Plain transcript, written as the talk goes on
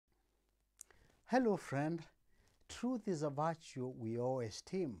Hello friend, truth is a virtue we all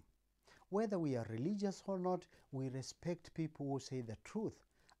esteem. Whether we are religious or not, we respect people who say the truth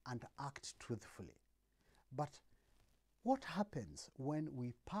and act truthfully. But what happens when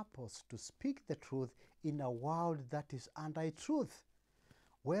we purpose to speak the truth in a world that is anti-truth?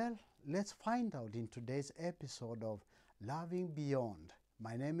 Well, let's find out in today's episode of Loving Beyond.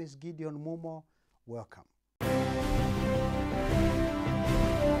 My name is Gideon Mumo. Welcome.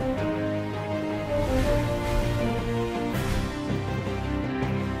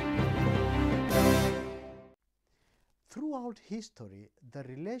 Throughout history, the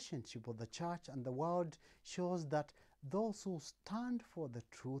relationship of the church and the world shows that those who stand for the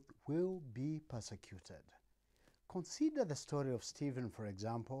truth will be persecuted. Consider the story of Stephen, for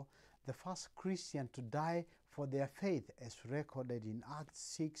example, the first Christian to die for their faith as recorded in Acts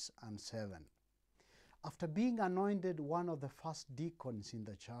 6 and 7. After being anointed one of the first deacons in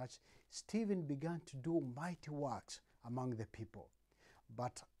the church, Stephen began to do mighty works among the people.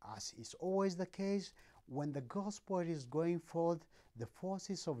 But as is always the case, when the gospel is going forth, the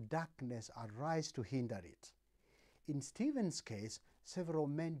forces of darkness arise to hinder it. In Stephen's case, several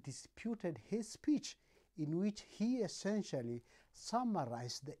men disputed his speech, in which he essentially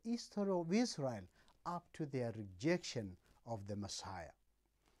summarized the history of Israel up to their rejection of the Messiah.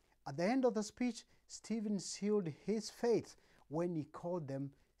 At the end of the speech, Stephen sealed his faith when he called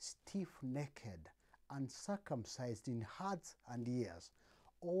them stiff-necked, uncircumcised in hearts and ears,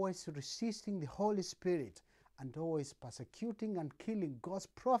 always resisting the Holy Spirit and always persecuting and killing God's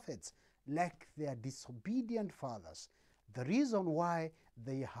prophets like their disobedient fathers, the reason why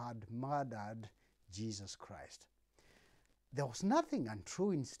they had murdered Jesus Christ. There was nothing untrue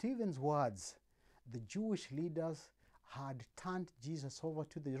in Stephen's words. The Jewish leaders had turned Jesus over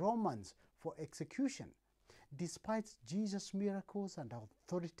to the Romans for execution. Despite Jesus' miracles and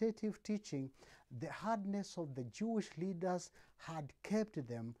authoritative teaching, the hardness of the Jewish leaders had kept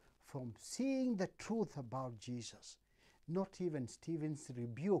them from seeing the truth about Jesus. Not even Stephen's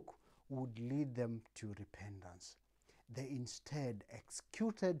rebuke would lead them to repentance. They instead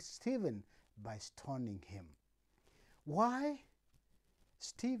executed Stephen by stoning him. Why?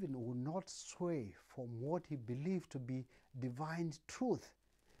 Stephen would not sway from what he believed to be divine truth,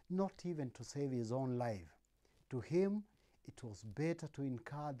 not even to save his own life. To him, it was better to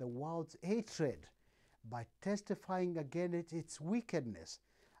incur the world's hatred by testifying against its wickedness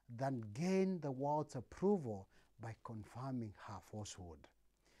than gain the world's approval by confirming her falsehood.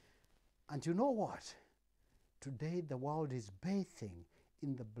 And you know what? Today the world is bathing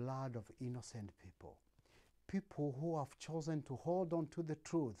in the blood of innocent people. People who have chosen to hold on to the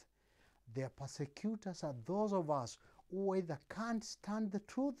truth. Their persecutors are those of us who either can't stand the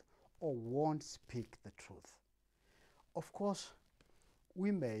truth or won't speak the truth. Of course,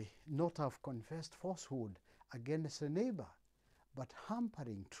 we may not have confessed falsehood against a neighbor, but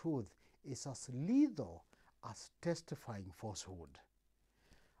hampering truth is as lethal as testifying falsehood.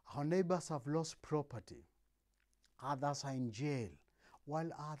 Our neighbors have lost property. Others are in jail, while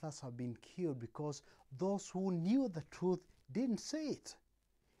others have been killed because those who knew the truth didn't say it.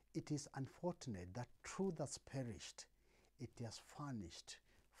 It is unfortunate that truth has perished. It has vanished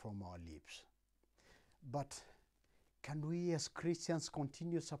from our lips. But can we as Christians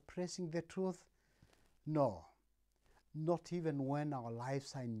continue suppressing the truth? No, not even when our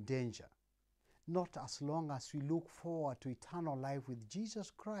lives are in danger. Not as long as we look forward to eternal life with Jesus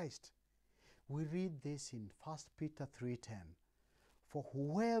Christ. We read this in 1 Peter 3:10. For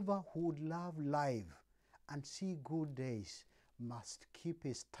whoever would love life and see good days must keep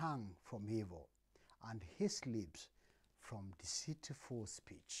his tongue from evil and his lips from deceitful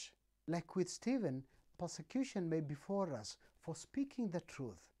speech. Like with Stephen, persecution may befall us for speaking the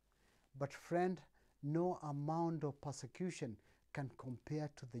truth. But friend, no amount of persecution can compare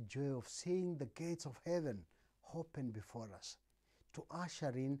to the joy of seeing the gates of heaven open before us, to usher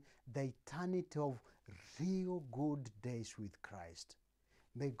in the eternity of real good days with Christ.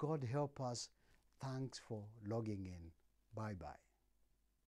 May God help us. Thanks for logging in. Bye-bye.